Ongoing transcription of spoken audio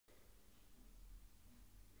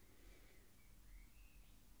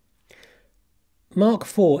Mark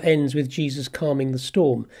 4 ends with Jesus calming the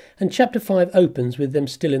storm, and chapter 5 opens with them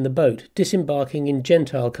still in the boat, disembarking in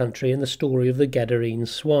Gentile country and the story of the Gadarene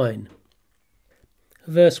swine.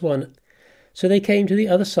 Verse 1. So they came to the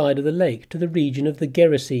other side of the lake, to the region of the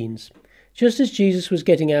Gerasenes. Just as Jesus was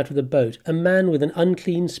getting out of the boat, a man with an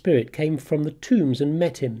unclean spirit came from the tombs and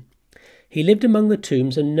met him. He lived among the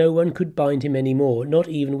tombs, and no one could bind him any more, not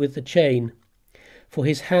even with the chain. For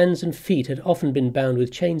his hands and feet had often been bound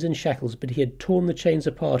with chains and shackles, but he had torn the chains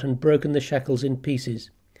apart and broken the shackles in pieces.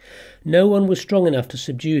 No one was strong enough to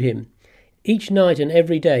subdue him. Each night and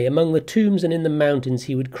every day, among the tombs and in the mountains,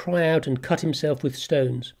 he would cry out and cut himself with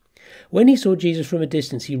stones. When he saw Jesus from a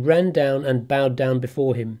distance, he ran down and bowed down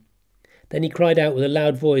before him. Then he cried out with a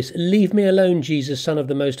loud voice, "Leave me alone, Jesus, Son of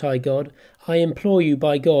the Most High God. I implore you,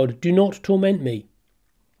 by God, do not torment me."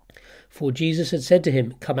 For Jesus had said to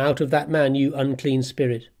him, "Come out of that man, you unclean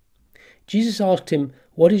spirit." Jesus asked him,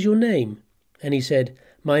 "What is your name?" And he said,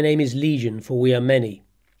 "My name is Legion, for we are many."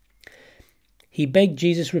 He begged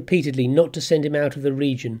Jesus repeatedly not to send him out of the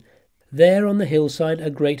region. There on the hillside a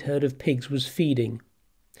great herd of pigs was feeding.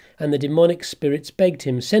 And the demonic spirits begged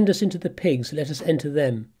him, "Send us into the pigs, let us enter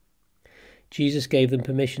them." Jesus gave them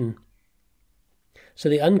permission. So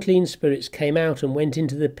the unclean spirits came out and went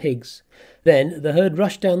into the pigs. Then the herd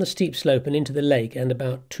rushed down the steep slope and into the lake, and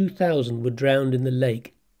about 2,000 were drowned in the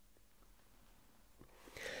lake.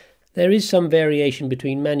 There is some variation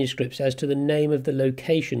between manuscripts as to the name of the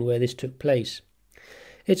location where this took place.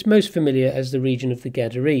 It's most familiar as the region of the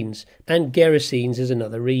Gadarenes, and Gerasenes is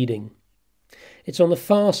another reading. It's on the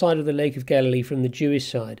far side of the Lake of Galilee from the Jewish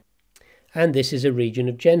side, and this is a region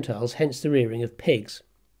of Gentiles, hence the rearing of pigs.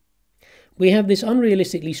 We have this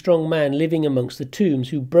unrealistically strong man living amongst the tombs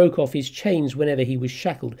who broke off his chains whenever he was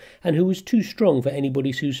shackled, and who was too strong for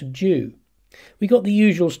anybody to subdue. We got the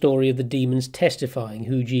usual story of the demons testifying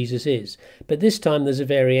who Jesus is, but this time there's a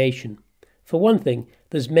variation. For one thing,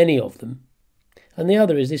 there's many of them, and the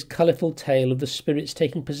other is this colourful tale of the spirits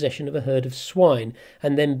taking possession of a herd of swine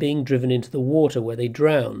and then being driven into the water where they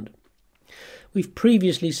drowned. We've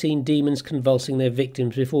previously seen demons convulsing their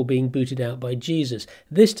victims before being booted out by Jesus.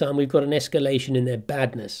 This time we've got an escalation in their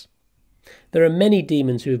badness. There are many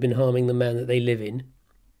demons who have been harming the man that they live in.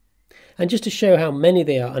 And just to show how many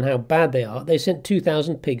they are and how bad they are, they sent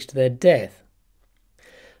 2,000 pigs to their death.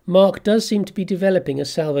 Mark does seem to be developing a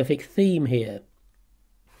salvific theme here.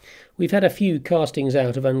 We've had a few castings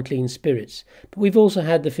out of unclean spirits, but we've also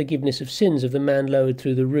had the forgiveness of sins of the man lowered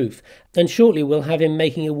through the roof, and shortly we'll have him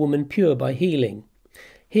making a woman pure by healing.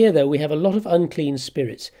 Here, though, we have a lot of unclean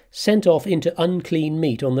spirits sent off into unclean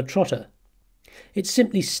meat on the trotter. It's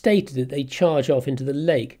simply stated that they charge off into the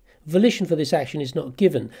lake. Volition for this action is not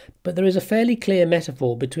given, but there is a fairly clear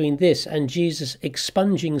metaphor between this and Jesus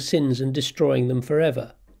expunging sins and destroying them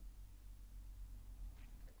forever.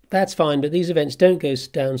 That's fine, but these events don't go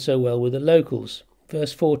down so well with the locals.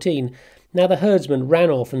 Verse 14, Now the herdsmen ran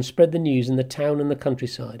off and spread the news in the town and the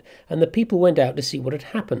countryside, and the people went out to see what had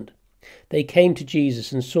happened. They came to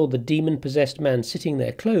Jesus and saw the demon-possessed man sitting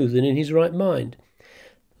there, clothed and in his right mind,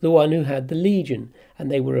 the one who had the legion,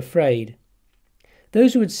 and they were afraid.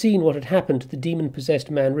 Those who had seen what had happened to the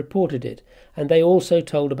demon-possessed man reported it, and they also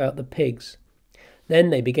told about the pigs. Then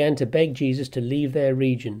they began to beg Jesus to leave their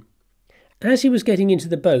region. As he was getting into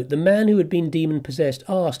the boat, the man who had been demon-possessed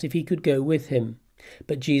asked if he could go with him.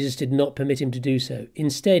 But Jesus did not permit him to do so.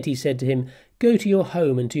 Instead, he said to him, Go to your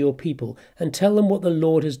home and to your people, and tell them what the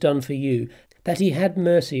Lord has done for you, that he had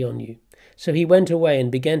mercy on you. So he went away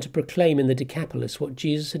and began to proclaim in the Decapolis what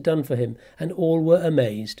Jesus had done for him, and all were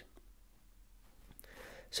amazed.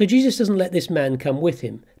 So Jesus doesn't let this man come with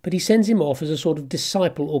him, but he sends him off as a sort of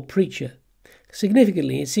disciple or preacher.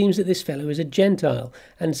 Significantly, it seems that this fellow is a Gentile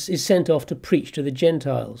and is sent off to preach to the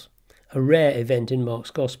Gentiles, a rare event in Mark's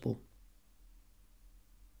Gospel.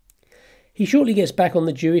 He shortly gets back on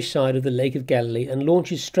the Jewish side of the Lake of Galilee and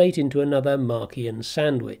launches straight into another Markian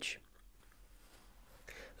sandwich.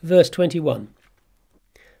 Verse 21.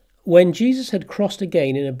 When Jesus had crossed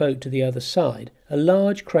again in a boat to the other side, a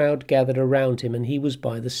large crowd gathered around him, and he was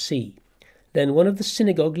by the sea. Then one of the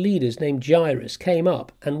synagogue leaders named Jairus came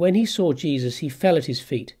up, and when he saw Jesus, he fell at his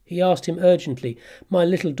feet. He asked him urgently, My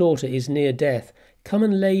little daughter is near death. Come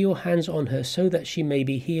and lay your hands on her so that she may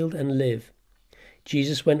be healed and live.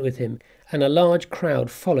 Jesus went with him, and a large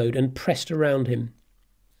crowd followed and pressed around him.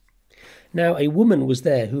 Now a woman was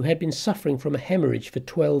there who had been suffering from a hemorrhage for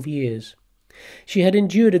 12 years. She had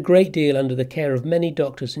endured a great deal under the care of many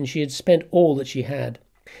doctors, and she had spent all that she had.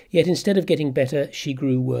 Yet instead of getting better, she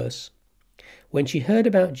grew worse. When she heard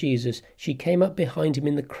about Jesus, she came up behind him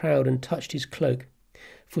in the crowd and touched his cloak.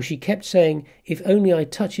 for she kept saying, "If only I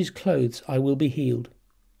touch his clothes, I will be healed."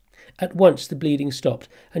 At once the bleeding stopped,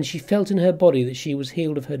 and she felt in her body that she was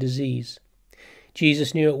healed of her disease.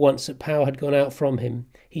 Jesus knew at once that power had gone out from him.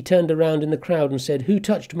 He turned around in the crowd and said, "Who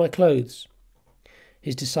touched my clothes?"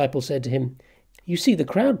 His disciples said to him, "You see the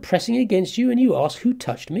crowd pressing against you, and you ask, 'Who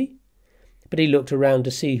touched me?'" But he looked around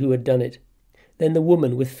to see who had done it. Then the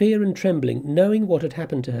woman, with fear and trembling, knowing what had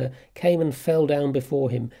happened to her, came and fell down before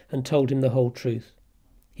him and told him the whole truth.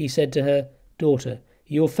 He said to her, "Daughter,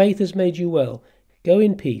 your faith has made you well. Go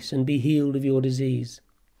in peace and be healed of your disease."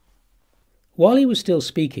 While he was still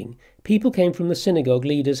speaking, people came from the synagogue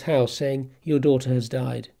leader's house saying, "Your daughter has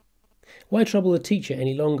died. Why trouble the teacher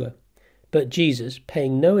any longer?" But Jesus,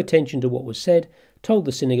 paying no attention to what was said, told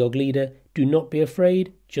the synagogue leader, "Do not be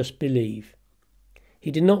afraid, just believe."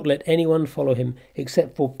 He did not let anyone follow him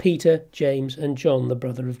except for Peter, James, and John, the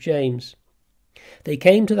brother of James. They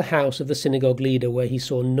came to the house of the synagogue leader, where he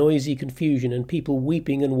saw noisy confusion and people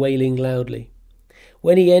weeping and wailing loudly.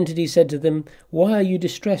 When he entered, he said to them, "Why are you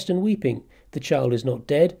distressed and weeping? The child is not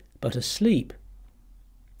dead, but asleep."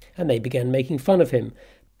 And they began making fun of him.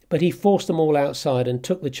 But he forced them all outside and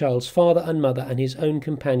took the child's father and mother and his own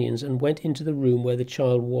companions and went into the room where the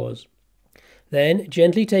child was. Then,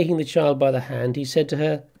 gently taking the child by the hand, he said to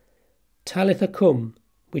her, "Talitha cum,"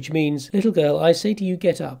 which means, "Little girl, I say to you,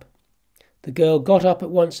 get up." The girl got up at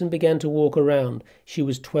once and began to walk around. She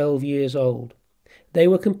was 12 years old. They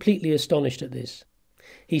were completely astonished at this.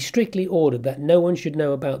 He strictly ordered that no one should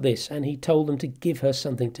know about this, and he told them to give her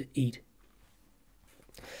something to eat.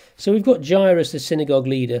 So we've got Jairus, the synagogue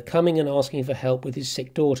leader, coming and asking for help with his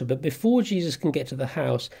sick daughter, but before Jesus can get to the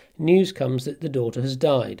house, news comes that the daughter has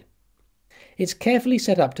died. It's carefully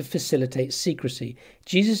set up to facilitate secrecy.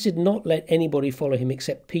 Jesus did not let anybody follow him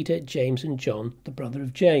except Peter, James, and John, the brother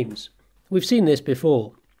of James. We've seen this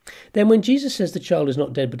before. Then when Jesus says the child is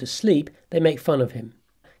not dead but asleep, they make fun of him.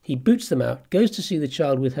 He boots them out, goes to see the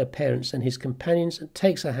child with her parents and his companions, and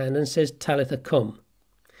takes her hand and says, "Talitha cum,"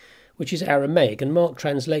 which is Aramaic, and Mark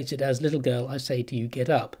translates it as, "Little girl, I say to you, get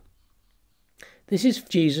up." This is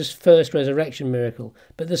Jesus' first resurrection miracle,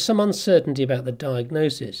 but there's some uncertainty about the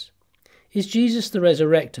diagnosis. Is Jesus the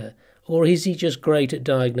resurrector, or is he just great at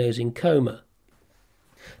diagnosing coma?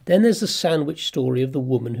 Then there's the sandwich story of the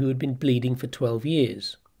woman who had been bleeding for 12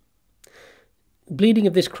 years. Bleeding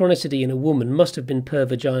of this chronicity in a woman must have been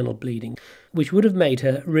pervaginal bleeding, which would have made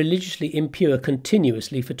her religiously impure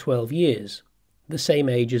continuously for 12 years, the same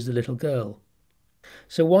age as the little girl.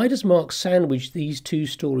 So why does Mark sandwich these two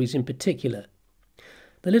stories in particular?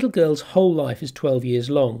 The little girl's whole life is 12 years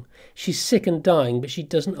long. She's sick and dying, but she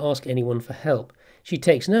doesn't ask anyone for help. She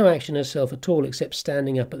takes no action herself at all except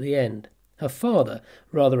standing up at the end. Her father,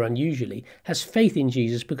 rather unusually, has faith in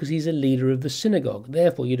Jesus because he's a leader of the synagogue.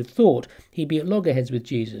 Therefore, you'd have thought he'd be at loggerheads with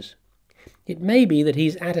Jesus. It may be that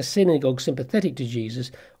he's at a synagogue sympathetic to Jesus,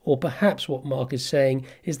 or perhaps what Mark is saying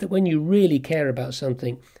is that when you really care about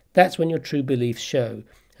something, that's when your true beliefs show,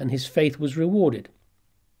 and his faith was rewarded.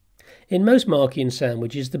 In most Markian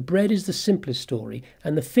sandwiches, the bread is the simplest story,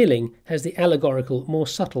 and the filling has the allegorical, more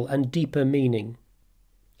subtle and deeper meaning.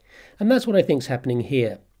 And that's what I think's happening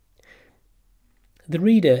here. The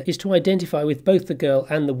reader is to identify with both the girl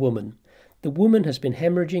and the woman. The woman has been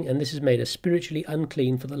hemorrhaging, and this has made her spiritually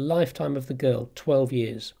unclean for the lifetime of the girl, 12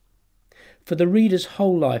 years. For the reader's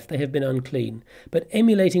whole life they have been unclean, but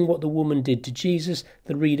emulating what the woman did to Jesus,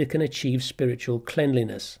 the reader can achieve spiritual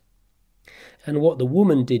cleanliness. And what the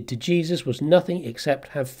woman did to Jesus was nothing except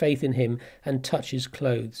have faith in him and touch his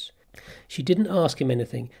clothes. She didn't ask him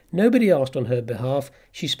anything. Nobody asked on her behalf.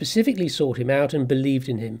 She specifically sought him out and believed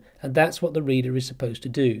in him, and that's what the reader is supposed to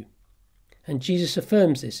do. And Jesus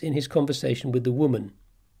affirms this in his conversation with the woman.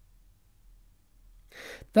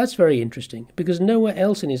 That's very interesting, because nowhere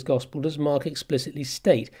else in his gospel does Mark explicitly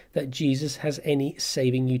state that Jesus has any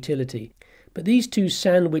saving utility. But these two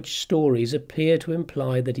sandwich stories appear to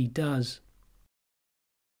imply that he does.